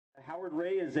Howard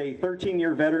Ray is a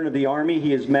 13-year veteran of the Army.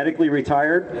 He is medically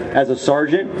retired as a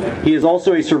sergeant. He is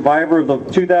also a survivor of the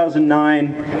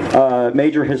 2009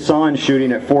 Major Hassan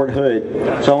shooting at Fort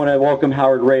Hood. So I want to welcome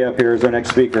Howard Ray up here as our next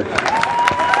speaker.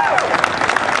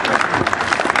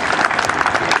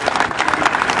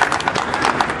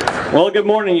 Well, good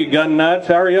morning, you gun nuts.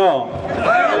 How are y'all?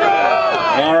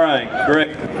 All right,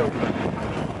 great.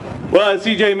 Well, as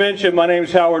CJ mentioned, my name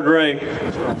is Howard Ray.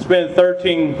 Spent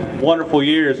 13 wonderful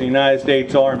years in the United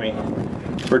States Army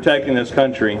protecting this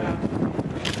country.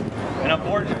 And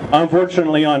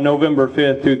unfortunately, on November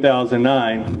 5th,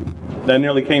 2009, that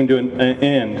nearly came to an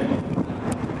end.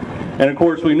 And of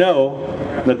course, we know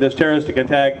that this terroristic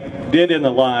attack did end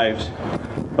the lives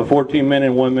of 14 men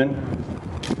and women,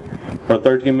 or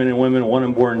 13 men and women, one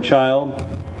unborn child,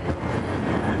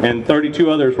 and 32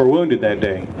 others were wounded that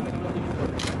day.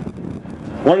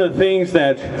 One of the things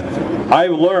that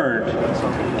I've learned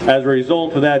as a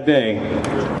result of that day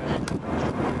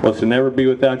was to never be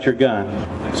without your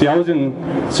gun. See, I was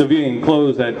in civilian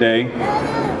clothes that day.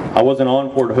 I wasn't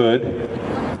on Fort Hood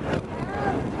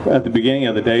at the beginning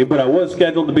of the day, but I was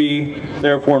scheduled to be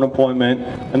there for an appointment,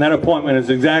 and that appointment is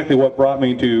exactly what brought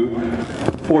me to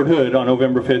Fort Hood on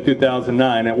November 5th,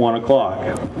 2009 at 1 o'clock.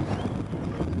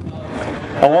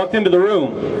 I walked into the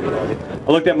room.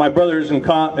 I looked at my brothers in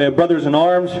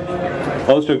arms,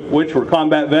 most of which were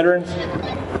combat veterans,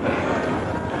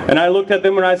 and I looked at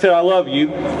them and I said, "I love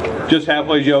you," just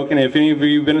halfway joking. If any of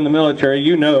you have been in the military,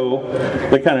 you know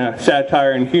the kind of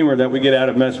satire and humor that we get out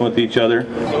of messing with each other.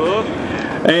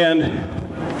 And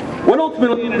what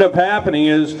ultimately ended up happening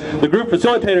is the group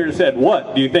facilitator said,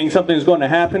 "What, do you think something's going to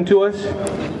happen to us?"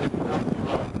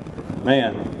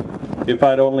 Man, if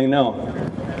I'd only known.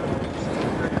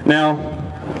 Now,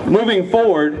 moving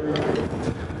forward,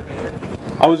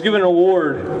 I was given an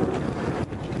award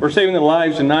for saving the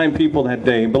lives of 9 people that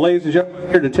day. But ladies and gentlemen, I'm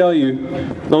here to tell you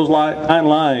those 9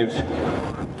 lives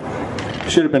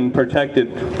should have been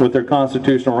protected with their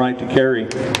constitutional right to carry.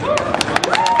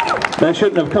 That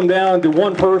shouldn't have come down to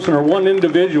one person or one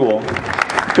individual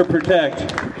to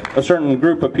protect a certain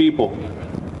group of people.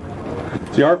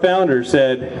 See, our founders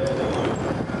said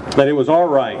that it was our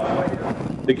right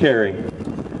to carry.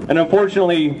 And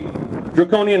unfortunately,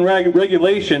 draconian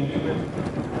regulation,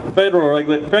 federal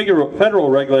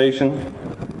regulation,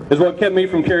 is what kept me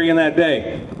from carrying that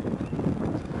day.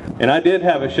 And I did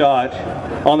have a shot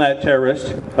on that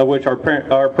terrorist, of which our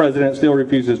president still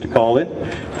refuses to call it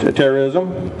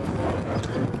terrorism.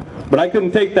 But I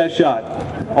couldn't take that shot.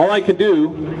 All I could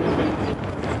do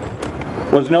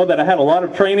was know that I had a lot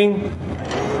of training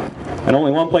and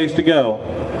only one place to go.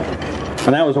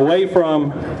 And that was away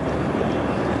from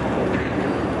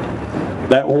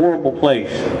that horrible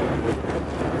place.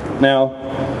 Now,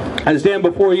 I stand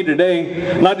before you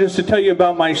today not just to tell you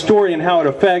about my story and how it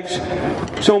affects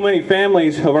so many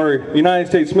families of our United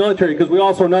States military, because we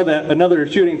also know that another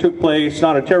shooting took place,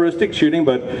 not a terroristic shooting,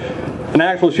 but an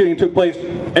actual shooting took place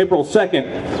April 2nd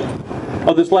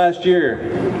of this last year.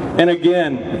 And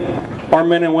again, our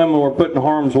men and women were put in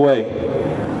harm's way.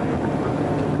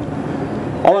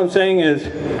 All I'm saying is,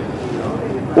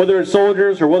 whether it's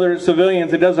soldiers or whether it's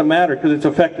civilians, it doesn't matter, because it's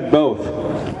affected both.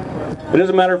 It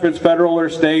doesn't matter if it's federal or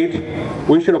state.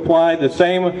 We should apply the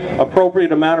same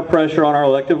appropriate amount of pressure on our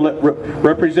elected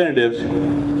representatives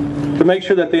to make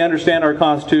sure that they understand our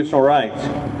constitutional rights.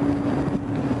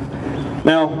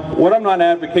 Now, what I'm not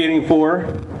advocating for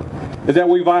is that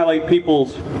we violate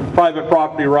people's private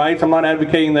property rights. I'm not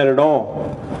advocating that at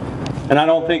all. And I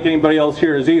don't think anybody else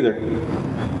here is either.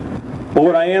 But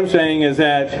what I am saying is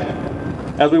that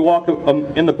as we walk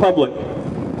in the public,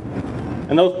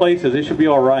 in those places, it should be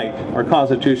our right, our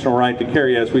constitutional right to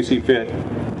carry as we see fit.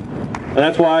 And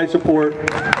that's why I support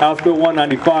House Bill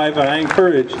 195, and I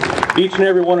encourage each and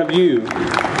every one of you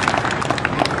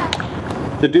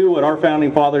to do what our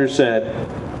founding fathers said,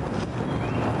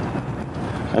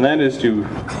 and that is to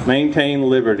maintain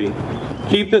liberty.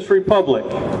 Keep this republic,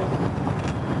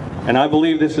 and I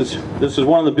believe this is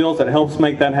one of the bills that helps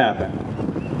make that happen.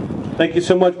 Thank you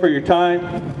so much for your time,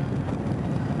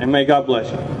 and may God bless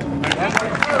you.